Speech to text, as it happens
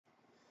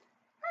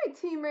right,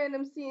 team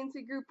random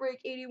C&C group break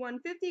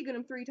 8150. Get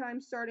them 3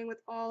 times, starting with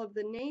all of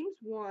the names.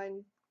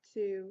 1,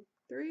 2,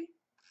 3.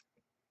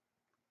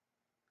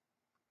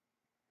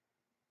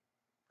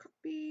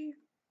 Copy.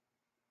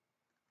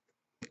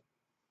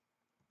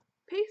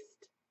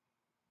 Paste.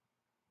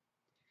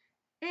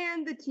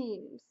 And the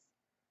teams.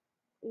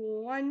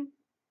 1,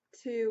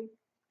 2,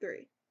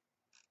 3.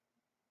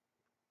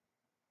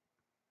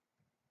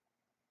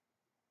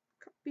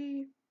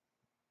 Copy.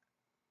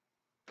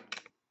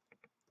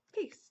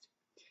 Paste.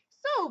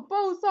 So,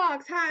 Bo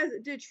Sox has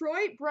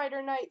Detroit,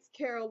 Brighter Knights,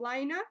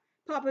 Carolina,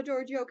 Papa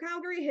Giorgio,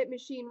 Calgary, Hit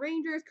Machine,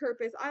 Rangers,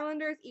 Kirpus,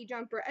 Islanders,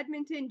 E-Jumper,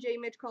 Edmonton, J.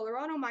 Mitch,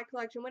 Colorado, My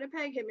Collection,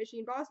 Winnipeg, Hit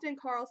Machine, Boston,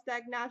 Carl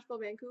Stagg, Nashville,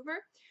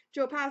 Vancouver,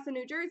 Joe Passa,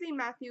 New Jersey,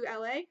 Matthew,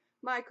 LA,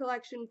 My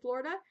Collection,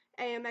 Florida,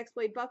 AMX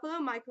Blade, Buffalo,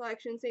 My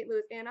Collection, St.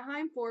 Louis,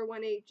 Anaheim,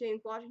 418,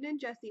 James, Washington,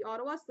 Jesse,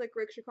 Ottawa, Slick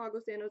Rick, Chicago,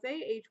 San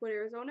Jose, H. Wood,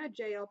 Arizona,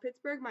 JL,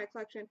 Pittsburgh, My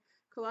Collection,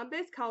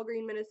 Columbus,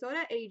 Calgary,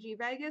 Minnesota, AG,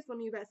 Vegas,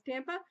 Lemieux, West,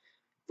 Tampa,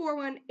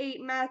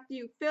 418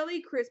 Matthew,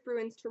 Philly, Chris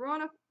Bruins,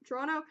 Toronto,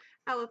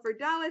 Ella for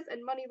Dallas,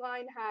 and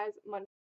Moneyline has Montreal.